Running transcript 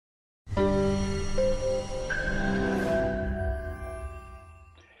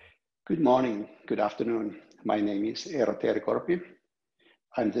Good morning, good afternoon. My name is Eero Teerikorpi.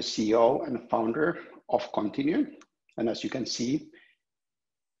 I'm the CEO and founder of Continuent. And as you can see,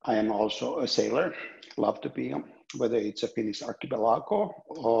 I am also a sailor. Love to be, whether it's a Finnish archipelago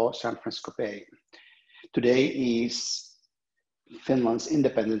or San Francisco Bay. Today is Finland's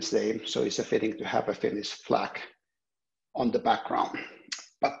Independence Day, so it's a fitting to have a Finnish flag on the background.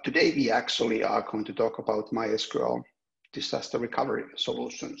 But today we actually are going to talk about MySQL Disaster Recovery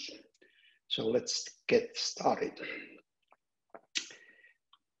Solutions. So let's get started.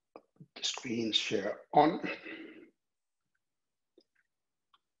 The screen share on.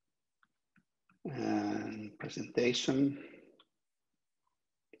 And presentation.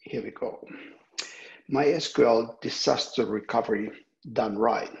 Here we go. MySQL Disaster Recovery done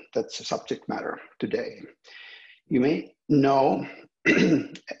right. That's the subject matter today. You may know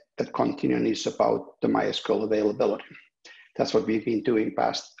that Continuent is about the MySQL availability. That's what we've been doing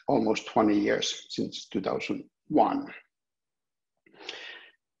past almost 20 years, since 2001.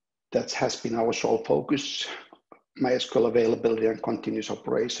 That has been our sole focus, MySQL availability and continuous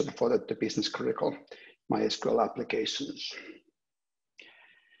operation for the business critical MySQL applications.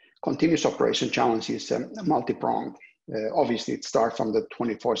 Continuous operation challenge is multi-pronged. Obviously, it starts from the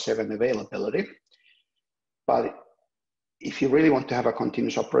 24/7 availability, but if you really want to have a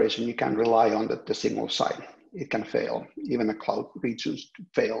continuous operation, you can rely on the single site. It can fail. Even the cloud regions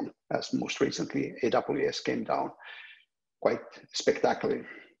fail, as most recently AWS came down quite spectacularly.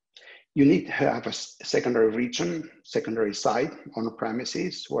 You need to have a secondary region, secondary site on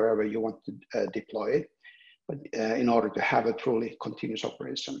premises, wherever you want to deploy it, but in order to have a truly continuous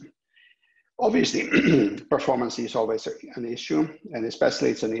operation. Obviously, performance is always an issue, and especially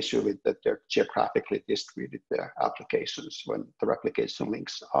it's an issue with the geographically distributed applications when the replication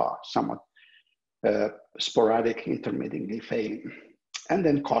links are somewhat sporadic, intermittently failing. And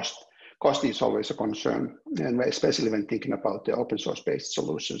then cost. Cost is always a concern, and especially when thinking about the open source based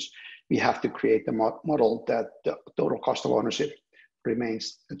solutions, we have to create a model that the total cost of ownership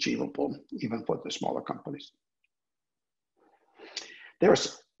remains achievable, even for the smaller companies.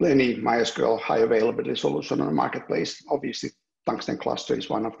 There's plenty MySQL high availability solution on the marketplace. Obviously, Tungsten Cluster is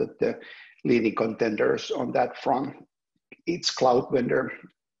one of the leading contenders on that front. Each cloud vendor,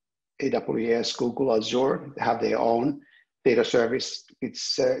 AWS, Google, Azure, have their own data service.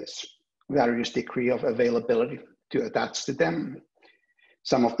 It's various degree of availability to attach to them.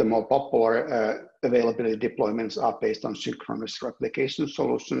 Some of the more popular availability deployments are based on synchronous replication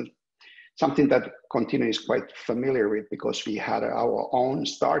solutions, something that Continuent is quite familiar with because we had our own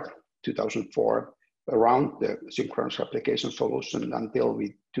start 2004 around the synchronous replication solution until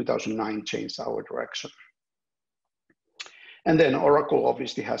we 2009 changed our direction. And then Oracle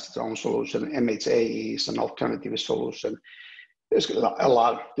obviously has its own solution. MHA is an alternative solution. There's a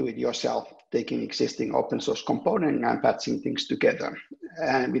lot to do it yourself, taking existing open source component and patching things together.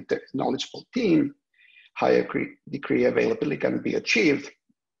 And with the knowledgeable team, higher degree availability can be achieved,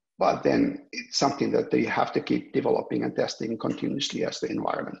 but then it's something that you have to keep developing and testing continuously as the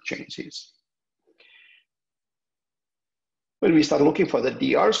environment changes. When we start looking for the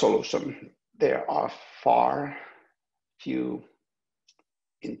DR solution, there are far few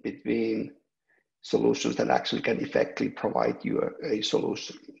in between solutions that actually can effectively provide you a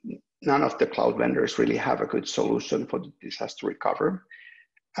solution. None of the cloud vendors really have a good solution for the disaster recovery.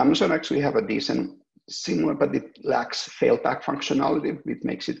 Amazon actually have a decent similar, but it lacks failback functionality, which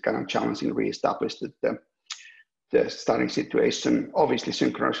makes it kind of challenging to reestablish the starting situation. Obviously,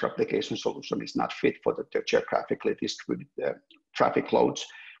 synchronous replication solution is not fit for the geographically distributed traffic loads,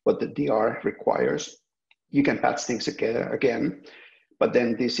 what the DR requires. You can patch things again, but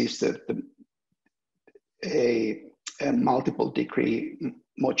then this is a multiple degree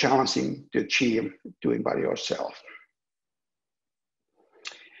more challenging to achieve doing by yourself.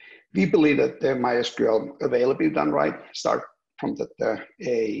 We believe that the MySQL availability done right start from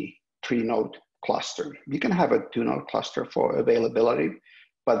a 3-node cluster. You can have a 2-node cluster for availability,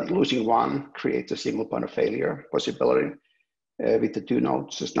 but losing one creates a single point of failure possibility. With the 2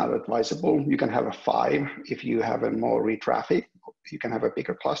 nodes, it's not advisable. You can have a 5 if you have a more read traffic. You can have a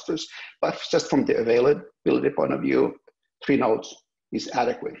bigger clusters, but just from the availability point of view, 3 nodes is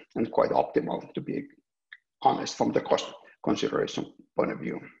adequate and quite optimal, to be honest, from the cost consideration point of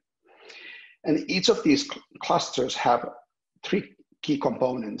view. And each of these clusters have 3 key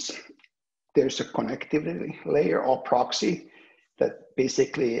components. There's a connectivity layer or proxy that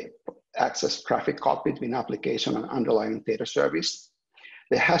basically acts as traffic copy between application and underlying data service.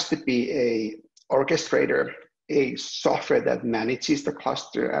 There has to be a orchestrator, a software that manages the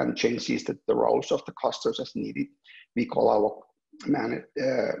cluster and changes the roles of the clusters as needed. We call our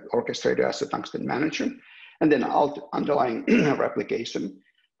orchestrator as a Tungsten manager. And then underlying replication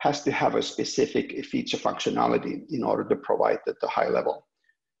has to have a specific feature functionality in order to provide the high level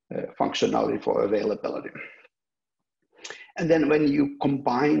functionality for availability. And then when you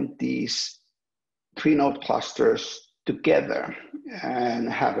combine these 3 node clusters together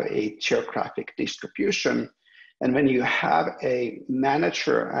and have a geographic distribution, and when you have a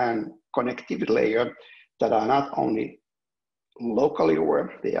manager and connectivity layer that are not only locally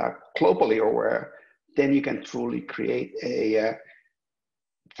aware, they are globally aware, then you can truly create a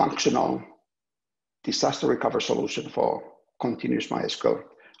functional disaster recovery solution for continuous MySQL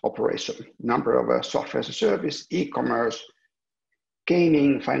operation. Number of software as a service, e-commerce,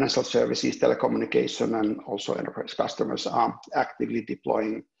 gaming, financial services, telecommunication, and also enterprise customers are actively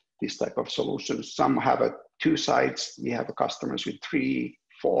deploying this type of solutions. Some have 2 sites. We have customers with 3,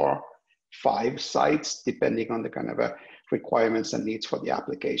 4, 5 sites, depending on the kind of requirements and needs for the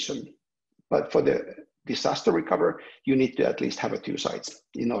application. But for the disaster recovery, you need to at least have 2 sites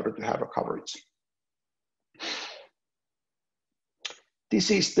in order to have a coverage.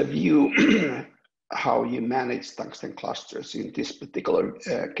 This is the view how you manage tungsten clusters. In this particular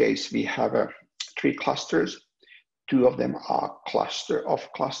case, we have 3 clusters. 2 of them are cluster of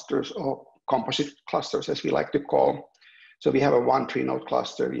clusters, or composite clusters, as we like to call. So we have 1 3-node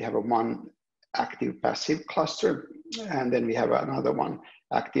cluster, we have 1 active-passive cluster, and then we have another 1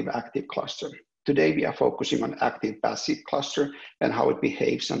 active-active cluster. Today, we are focusing on active-passive cluster and how it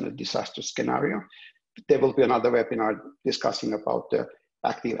behaves in a disaster scenario. There will be another webinar discussing about the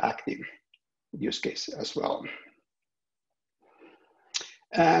active-active use case as well.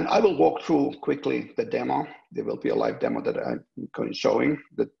 And I will walk through quickly the demo. There will be a live demo that I'm going showing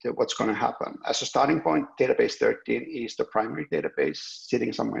what's going to happen. As a starting point, database 13 is the primary database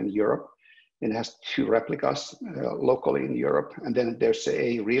sitting somewhere in Europe. It has 2 replicas locally in Europe. And then there's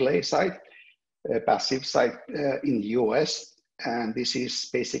a relay site, a passive site in the US. And this is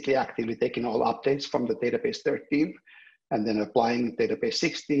basically actively taking all updates from the database 13 and then applying database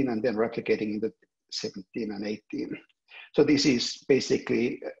 16 and then replicating in the 17 and 18. So this is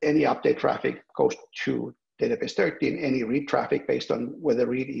basically any update traffic goes to database 13, any read traffic based on whether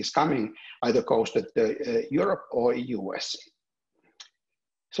read is coming either goes to Europe or US.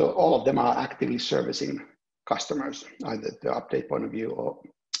 So all of them are actively servicing customers, either the update point of view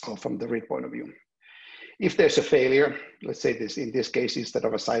or from the read point of view. If there's a failure, let's say this in this case, instead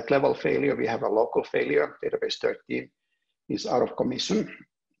of a site level failure, we have a local failure, database 13 is out of commission.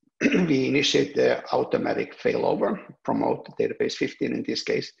 We initiate the automatic failover, promote the database 15 in this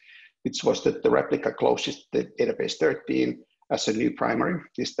case, which was that the replica closes the database 13 as a new primary.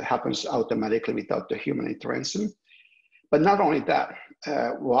 This happens automatically without the human intervention. But not only that,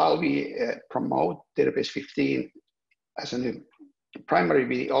 while we promote database 15 as a new primary,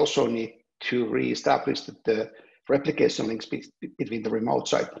 we also need to reestablish the replication links between the remote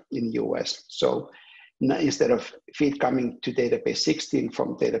site in the US. So instead of feed coming to database 16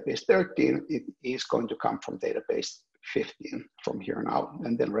 from database 13, it is going to come from database 15 from here on out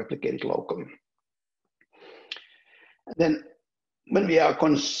and then replicate it locally. And then when we are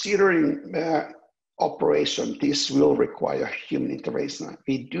considering operation, this will require human intervention.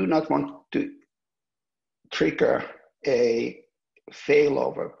 We do not want to trigger a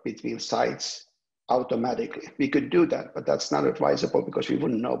failover between sites automatically. We could do that, but that's not advisable because we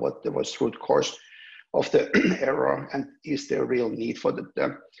wouldn't know what was root cause of the error and is there a real need for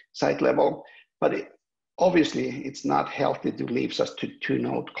the site level. But obviously, it's not healthy to leave such a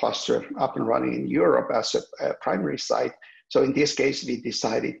 2-node cluster up and running in Europe as a primary site. So in this case, we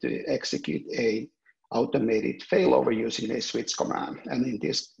decided to execute a automated failover using a switch command. And in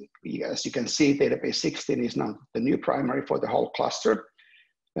this, as you can see, database 16 is now the new primary for the whole cluster.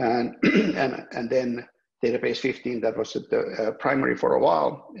 And then database 15, that was the primary for a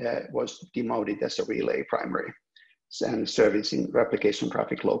while, was demoted as a relay primary and servicing replication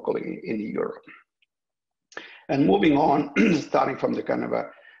traffic locally in Europe. And moving on, starting from the kind of a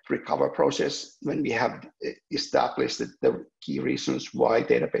recover process, when we have established the key reasons why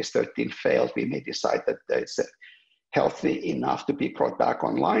database 13 failed, we may decide that it's healthy enough to be brought back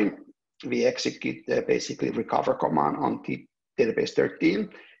online. We execute the basically recover command on the database 13,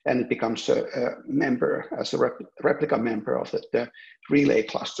 and it becomes a member, as a replica member of the relay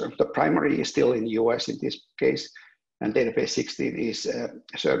cluster. The primary is still in the US in this case, and database 16 is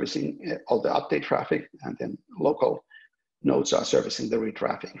servicing all the update traffic, and then local nodes are servicing the read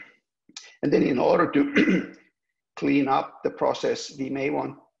traffic. And then in order to clean up the process, we may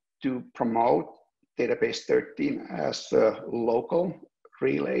want to promote database 13 as a local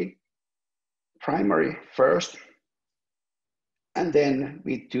relay primary first, And then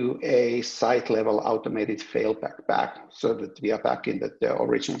we do a site level automated failback back so that we are back in the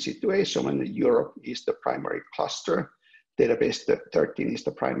original situation when Europe is the primary cluster, database 13 is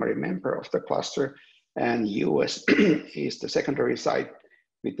the primary member of the cluster, and US is the secondary site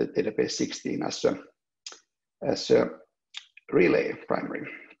with the database 16 as a relay primary.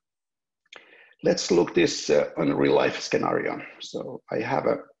 Let's look this on a real life scenario. So I have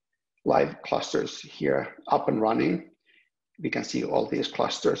a live clusters here up and running. We can see all these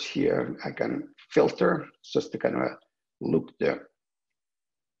clusters here. I can filter just to kind of look the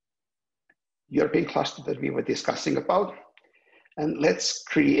European cluster that we were discussing about. And let's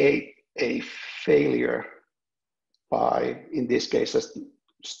create a failure by, in this case,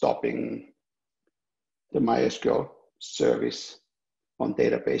 stopping the MySQL service on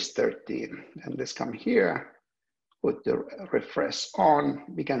database 13. And let's come here, put the refresh on.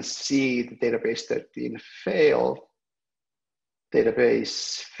 We can see the database 13 failed.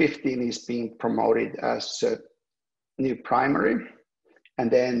 Database 15 is being promoted as a new primary. And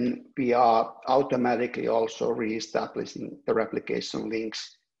then we are automatically also reestablishing the replication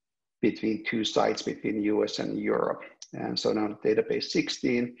links between two sites between US and Europe. And so now database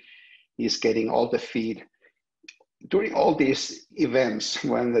 16 is getting all the feed. During all these events,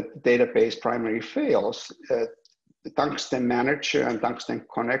 when the database primary fails, the Tungsten Manager and Tungsten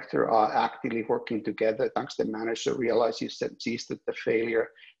Connector are actively working together. Tungsten Manager realizes that sees that the failure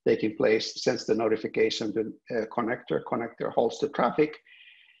taking place, sends the notification to Connector. Connector holds the traffic.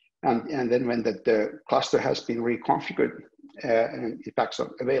 And then when the cluster has been reconfigured and it backs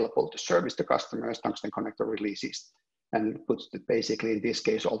up available to service the customers, Tungsten Connector releases and puts basically, in this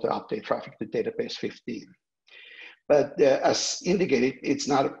case, all the update traffic to database 15. But as indicated, it's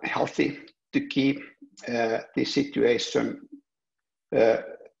not healthy to keep this situation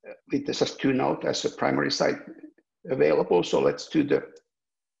with just two nodes as a primary site available. So let's do the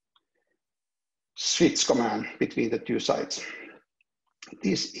switch command between the two sites.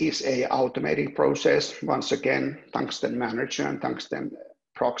 This is a automating process. Once again, Tungsten Manager and Tungsten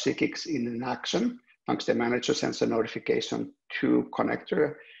Proxy kicks in action. Tungsten Manager sends a notification to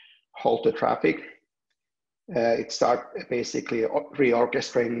Connector, hold the traffic. It starts basically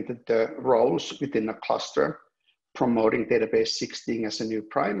reorchestrating the roles within a cluster, promoting database 16 as a new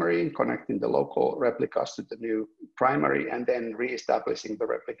primary, connecting the local replicas to the new primary, and then reestablishing the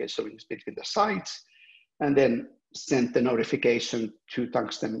replication links between the sites, and then send the notification to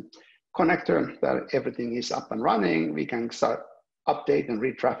Tungsten Connector that everything is up and running. We can start update and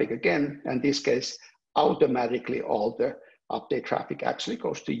read traffic again. In this case, automatically all the update traffic actually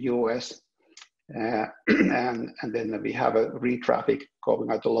goes to US. And then we have a read traffic going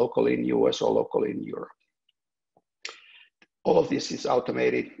either locally in US or locally in Europe. All of this is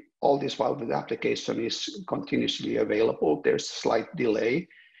automated. All this while the application is continuously available. There's a slight delay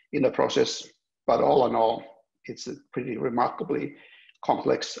in the process, but all in all, it's a pretty remarkably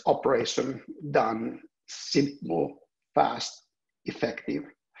complex operation done simple, fast, effective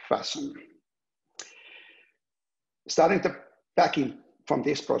fashion. Starting the backing from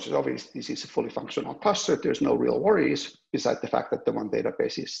this process, obviously this is a fully functional cluster. There's no real worries besides the fact that the one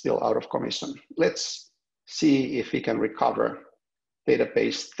database is still out of commission. Let's see if we can recover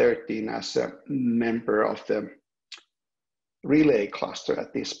database 13 as a member of the relay cluster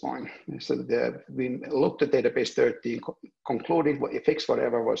at this point. So we looked at database 13, concluded, fixed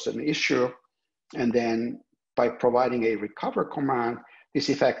whatever was an issue, and then by providing a recover command, this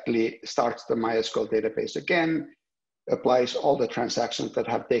effectively starts the MySQL database again, applies all the transactions that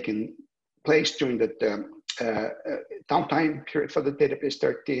have taken place during the downtime period for the database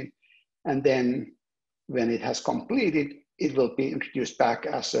 13, and then when it has completed, it will be introduced back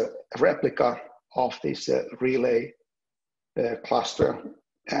as a replica of this relay cluster.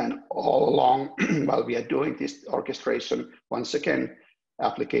 And all along, while we are doing this orchestration, once again,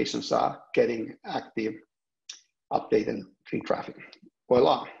 applications are getting active, update and read traffic.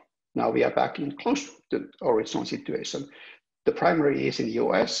 Voila, now we are back in close to the original situation. The primary is in the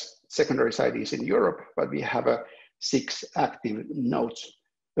US, secondary side is in Europe, but we have 6 active nodes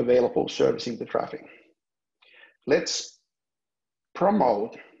available servicing the traffic. Let's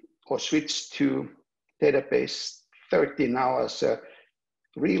promote or switch to database 13 now as a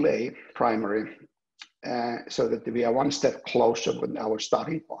relay primary so that we are one step closer with our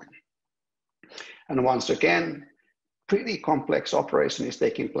starting point. And once again, pretty complex operation is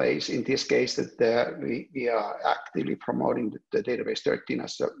taking place. In this case, that we are actively promoting the database 13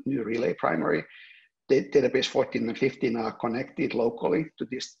 as a new relay primary. The database 14 and 15 are connected locally to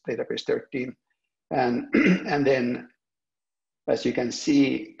this database 13. And then, as you can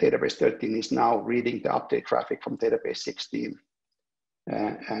see, database 13 is now reading the update traffic from database 16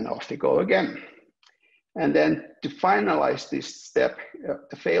 and off we go again. And then to finalize this step,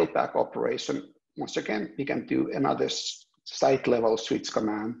 the failback operation, once again, we can do another site level switch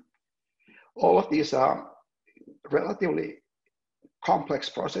command. All of these are relatively complex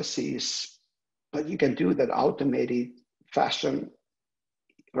processes, but you can do that automated fashion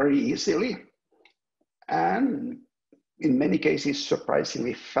very easily, and in many cases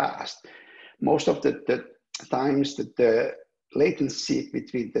surprisingly fast. Most of the times that the latency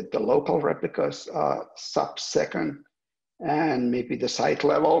between the local replicas are sub-second, and maybe the site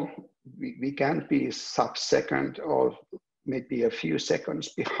level, we can be sub-second or maybe a few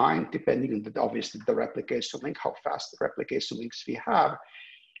seconds behind, depending on obviously the replication link, how fast the replication links we have,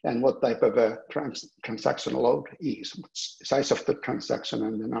 and what type of a transaction load is, size of the transaction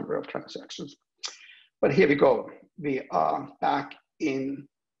and the number of transactions. But here we go. We are back in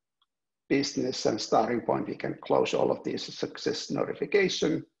business and starting point. We can close all of these success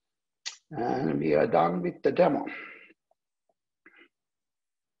notification, and we are done with the demo.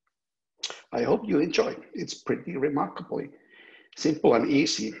 I hope you enjoy. It's pretty remarkably simple and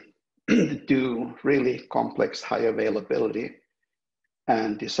easy to do really complex high availability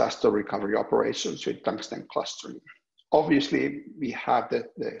and disaster recovery operations with Tungsten Clustering. Obviously, we have the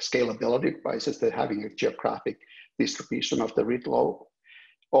scalability by just having a geographic distribution of the read load,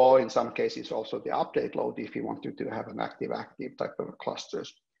 or in some cases also the update load if you wanted to have an active-active type of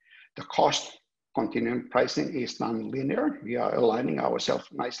clusters. The cost continuum pricing is non-linear. We are aligning ourselves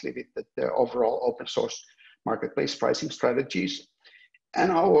nicely with the overall open source marketplace pricing strategies.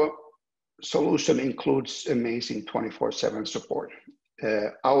 And our solution includes amazing 24/7 support.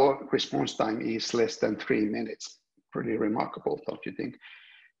 Our response time is less than 3 minutes. Pretty remarkable, don't you think?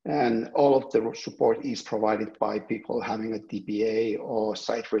 And all of the support is provided by people having a DBA or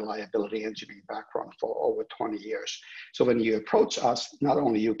site reliability engineering background for over 20 years. So when you approach us, not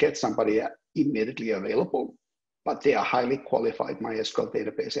only you get somebody immediately available, but they are highly qualified MySQL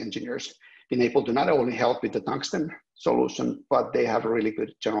database engineers, being able to not only help with the Tungsten solution, but they have a really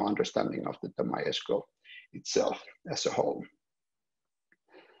good general understanding of the MySQL itself as a whole.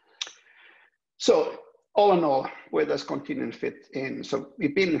 So all in all, where does Continuent fit in? So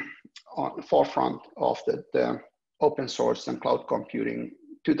we've been on the forefront of the open source and cloud computing.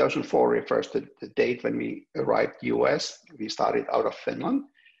 2004 refers to the date when we arrived US. We started out of Finland,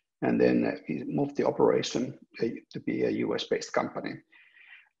 and then we moved the operation to be a US-based company.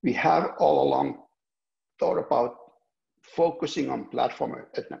 We have all along thought about focusing on platform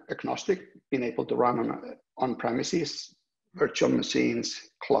agnostic, being able to run on premises, virtual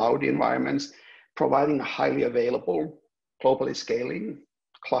machines, cloud environments, providing a highly available, globally scaling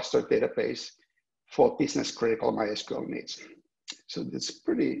cluster database for business critical MySQL needs. So it's a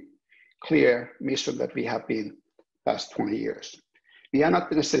pretty clear mission that we have been past 20 years. We are not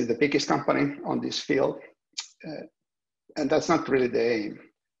necessarily the biggest company on this field, and that's not really the aim,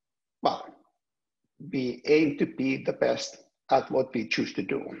 but we aim to be the best at what we choose to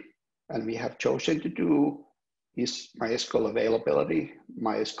do. And we have chosen to do is MySQL availability,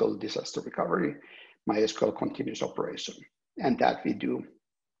 MySQL disaster recovery, MySQL continuous operation. And that we do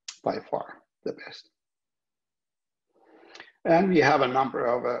by far the best. And we have a number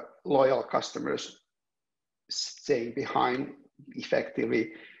of loyal customers staying behind,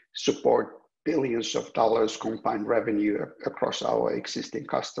 effectively support billions of dollars combined revenue across our existing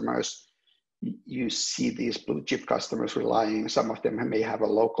customers. You see these blue chip customers relying, some of them may have a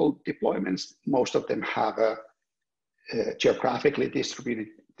local deployments, most of them have a geographically distributed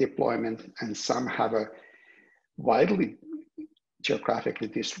deployment, and some have a widely geographically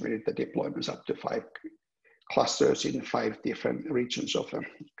distributed deployments up to 5 clusters in 5 different regions of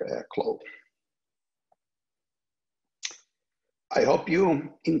the globe. I hope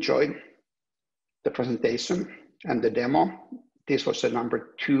you enjoyed the presentation and the demo. This was the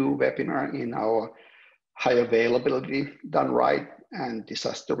number 2 webinar in our high availability done right and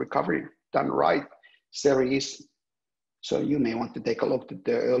disaster recovery done right series. So you may want to take a look at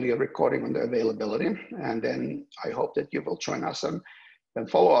the earlier recording on the availability, and then I hope that you will join us on a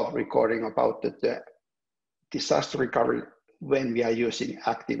follow-up recording about the disaster recovery when we are using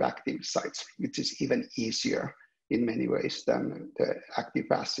active sites, which is even easier in many ways than the active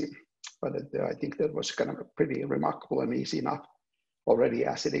passive. But I think that was kind of pretty remarkable and easy enough already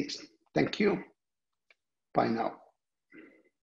as it is. Thank you. Bye now.